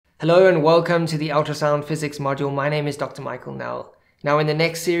Hello and welcome to the Ultrasound Physics module. My name is Dr. Michael Nell. Now in the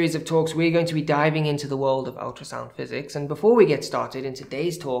next series of talks, we're going to be diving into the world of ultrasound physics. And before we get started in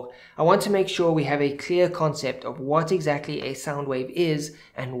today's talk, I want to make sure we have a clear concept of what exactly a sound wave is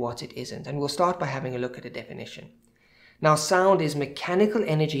and what it isn't. And we'll start by having a look at a definition. Now, sound is mechanical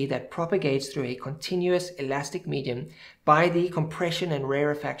energy that propagates through a continuous elastic medium by the compression and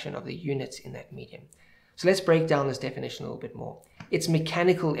rarefaction of the units in that medium. So let's break down this definition a little bit more. It's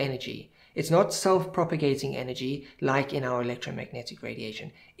mechanical energy. It's not self-propagating energy like in our electromagnetic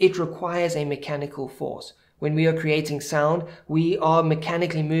radiation. It requires a mechanical force. When we are creating sound, we are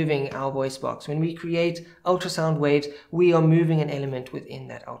mechanically moving our voice box. When we create ultrasound waves, we are moving an element within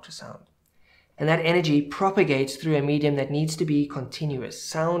that ultrasound. And that energy propagates through a medium that needs to be continuous.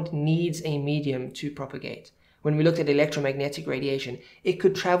 Sound needs a medium to propagate. When we looked at electromagnetic radiation, it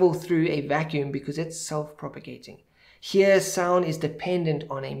could travel through a vacuum because it's self-propagating. Here, sound is dependent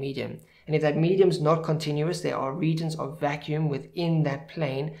on a medium. And if that medium is not continuous, there are regions of vacuum within that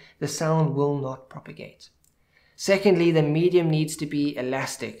plane, the sound will not propagate. Secondly, the medium needs to be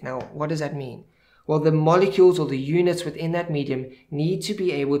elastic. Now, what does that mean? Well, the molecules or the units within that medium need to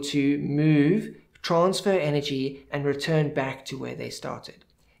be able to move, transfer energy, and return back to where they started.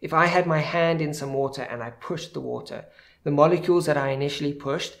 If I had my hand in some water and I pushed the water, the molecules that I initially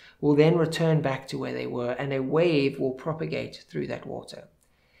pushed will then return back to where they were, and a wave will propagate through that water.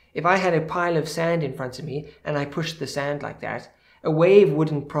 If I had a pile of sand in front of me and I pushed the sand like that, a wave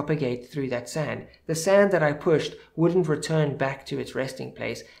wouldn't propagate through that sand. The sand that I pushed wouldn't return back to its resting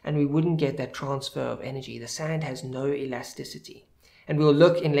place, and we wouldn't get that transfer of energy. The sand has no elasticity. And we'll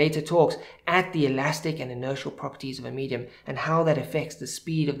look in later talks at the elastic and inertial properties of a medium and how that affects the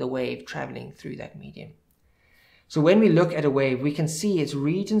speed of the wave traveling through that medium. So when we look at a wave, we can see its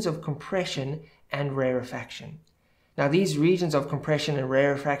regions of compression and rarefaction. Now, these regions of compression and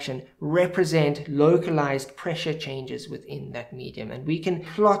rarefaction represent localized pressure changes within that medium, and we can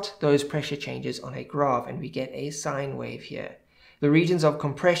plot those pressure changes on a graph and we get a sine wave here. The regions of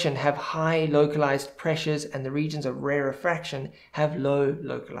compression have high localized pressures and the regions of rarefaction have low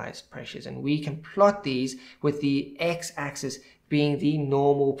localized pressures, and we can plot these with the x-axis being the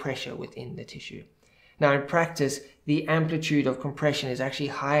normal pressure within the tissue. Now, in practice, the amplitude of compression is actually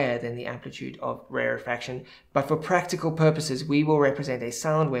higher than the amplitude of rarefaction, but for practical purposes, we will represent a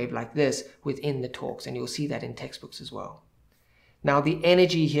sound wave like this within the talks, and you'll see that in textbooks as well. Now, the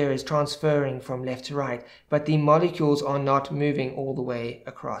energy here is transferring from left to right, but the molecules are not moving all the way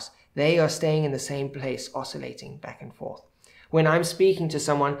across. They are staying in the same place, oscillating back and forth. When I'm speaking to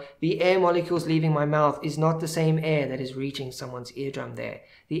someone, the air molecules leaving my mouth is not the same air that is reaching someone's eardrum there.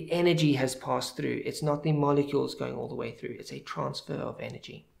 The energy has passed through. It's not the molecules going all the way through. It's a transfer of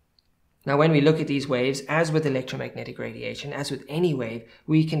energy. Now, when we look at these waves, as with electromagnetic radiation, as with any wave,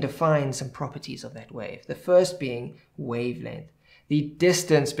 we can define some properties of that wave. The first being wavelength, the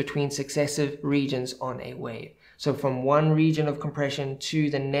distance between successive regions on a wave. So from one region of compression to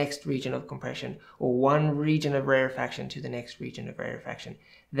the next region of compression, or one region of rarefaction to the next region of rarefaction.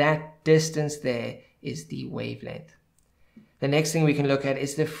 That distance there is the wavelength. The next thing we can look at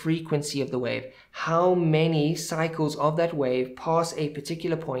is the frequency of the wave. How many cycles of that wave pass a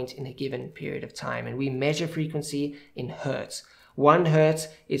particular point in a given period of time? And we measure frequency in hertz. 1 hertz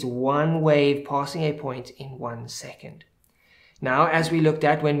is one wave passing a point in 1 second. Now, as we looked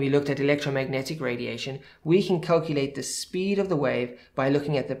at when we looked at electromagnetic radiation, we can calculate the speed of the wave by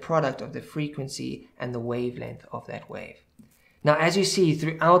looking at the product of the frequency and the wavelength of that wave. Now, as you see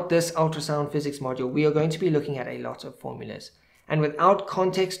throughout this ultrasound physics module, we are going to be looking at a lot of formulas. And without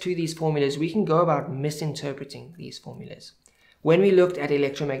context to these formulas, we can go about misinterpreting these formulas. When we looked at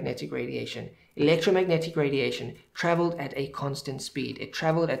electromagnetic radiation traveled at a constant speed. It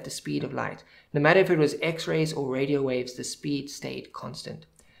traveled at the speed of light. No matter if it was X-rays or radio waves, the speed stayed constant.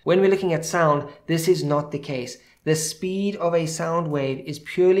 When we're looking at sound, this is not the case. The speed of a sound wave is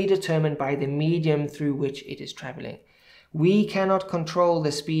purely determined by the medium through which it is traveling. We cannot control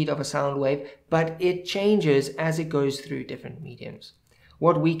the speed of a sound wave, but it changes as it goes through different mediums.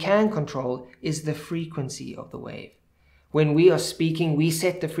 What we can control is the frequency of the wave. When we are speaking, we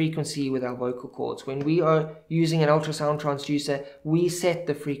set the frequency with our vocal cords. When we are using an ultrasound transducer, we set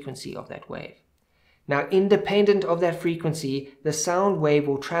the frequency of that wave. Now, independent of that frequency, the sound wave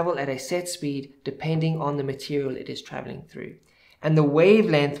will travel at a set speed depending on the material it is traveling through. And the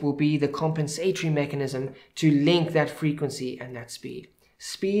wavelength will be the compensatory mechanism to link that frequency and that speed.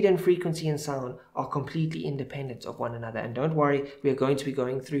 Speed and frequency in sound are completely independent of one another. And don't worry, we are going to be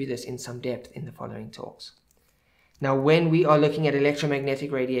going through this in some depth in the following talks. Now, when we are looking at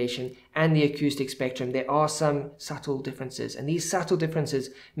electromagnetic radiation and the acoustic spectrum, there are some subtle differences, and these subtle differences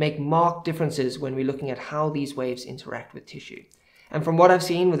make marked differences when we're looking at how these waves interact with tissue. And from what I've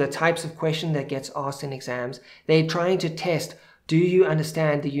seen with the types of question that gets asked in exams, they're trying to test, do you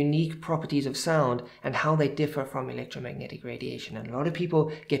understand the unique properties of sound and how they differ from electromagnetic radiation? And a lot of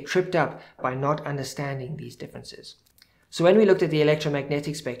people get tripped up by not understanding these differences. So when we looked at the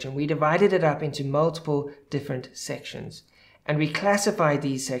electromagnetic spectrum, we divided it up into multiple different sections. And we classified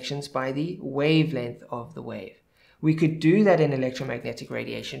these sections by the wavelength of the wave. We could do that in electromagnetic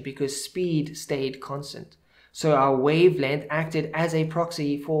radiation because speed stayed constant. So our wavelength acted as a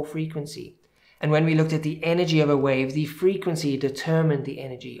proxy for frequency. And when we looked at the energy of a wave, the frequency determined the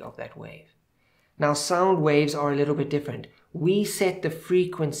energy of that wave. Now, sound waves are a little bit different. We set the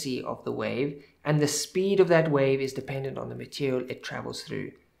frequency of the wave, and the speed of that wave is dependent on the material it travels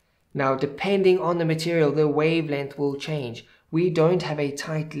through. Now, depending on the material, the wavelength will change. We don't have a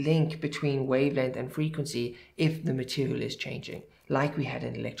tight link between wavelength and frequency if the material is changing, like we had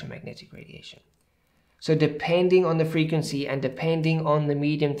in electromagnetic radiation. So depending on the frequency and depending on the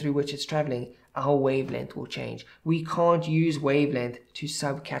medium through which it's traveling, our wavelength will change. We can't use wavelength to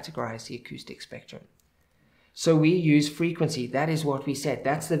subcategorize the acoustic spectrum. So we use frequency. That is what we set.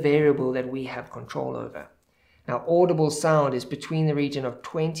 That's the variable that we have control over. Now, audible sound is between the region of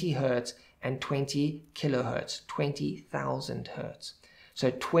 20 Hertz and 20 kilohertz, 20,000 Hertz. So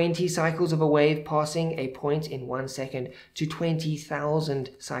 20 cycles of a wave passing a point in 1 second to 20,000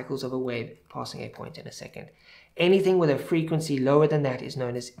 cycles of a wave passing a point in a second. Anything with a frequency lower than that is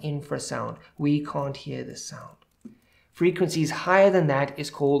known as infrasound. We can't hear the sound. Frequencies higher than that is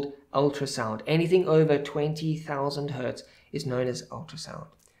called ultrasound. Anything over 20,000 Hertz is known as ultrasound.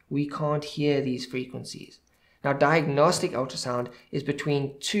 We can't hear these frequencies. Now, diagnostic ultrasound is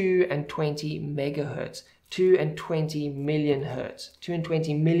between 2 and 20 megahertz, 2 and 20 million hertz, 2 and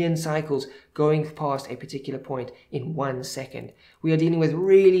 20 million cycles going past a particular point in 1 second. We are dealing with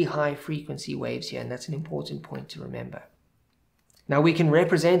really high frequency waves here, and that's an important point to remember. Now, we can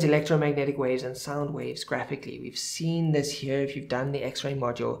represent electromagnetic waves and sound waves graphically. We've seen this here if you've done the X-ray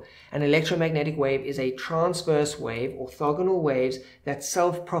module. An electromagnetic wave is a transverse wave, orthogonal waves that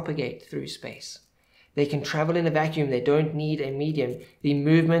self-propagate through space. They can travel in a vacuum. They don't need a medium. The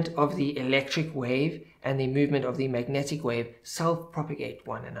movement of the electric wave and the movement of the magnetic wave self-propagate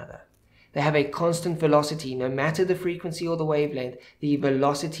one another. They have a constant velocity. No matter the frequency or the wavelength, the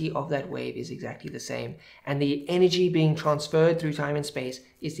velocity of that wave is exactly the same. And the energy being transferred through time and space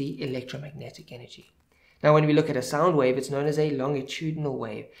is the electromagnetic energy. Now, when we look at a sound wave, it's known as a longitudinal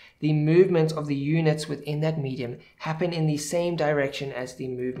wave. The movement of the units within that medium happen in the same direction as the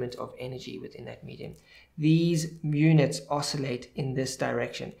movement of energy within that medium. These units oscillate in this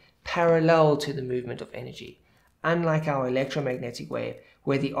direction, parallel to the movement of energy. Unlike our electromagnetic wave,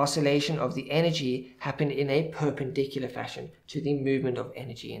 where the oscillation of the energy happened in a perpendicular fashion to the movement of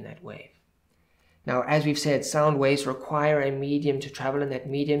energy in that wave. Now, as we've said, sound waves require a medium to travel, and that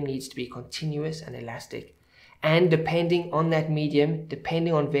medium needs to be continuous and elastic. And depending on that medium,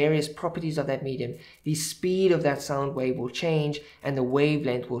 depending on various properties of that medium, the speed of that sound wave will change and the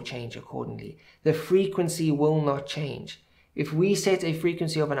wavelength will change accordingly. The frequency will not change. If we set a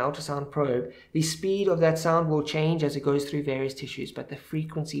frequency of an ultrasound probe, the speed of that sound will change as it goes through various tissues, but the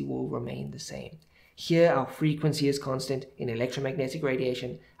frequency will remain the same. Here, our frequency is constant. In electromagnetic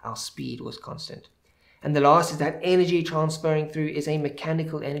radiation, our speed was constant. And the last is that energy transferring through is a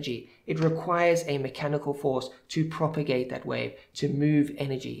mechanical energy. It requires a mechanical force to propagate that wave, to move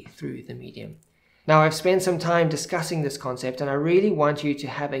energy through the medium. Now, I've spent some time discussing this concept, and I really want you to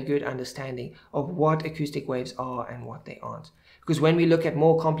have a good understanding of what acoustic waves are and what they aren't. Because when we look at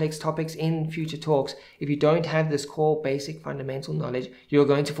more complex topics in future talks, if you don't have this core basic fundamental knowledge, you're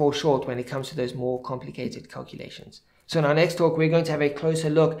going to fall short when it comes to those more complicated calculations. So in our next talk, we're going to have a closer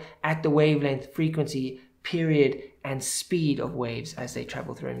look at the wavelength, frequency, period, and speed of waves as they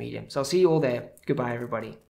travel through a medium. So I'll see you all there. Goodbye, everybody.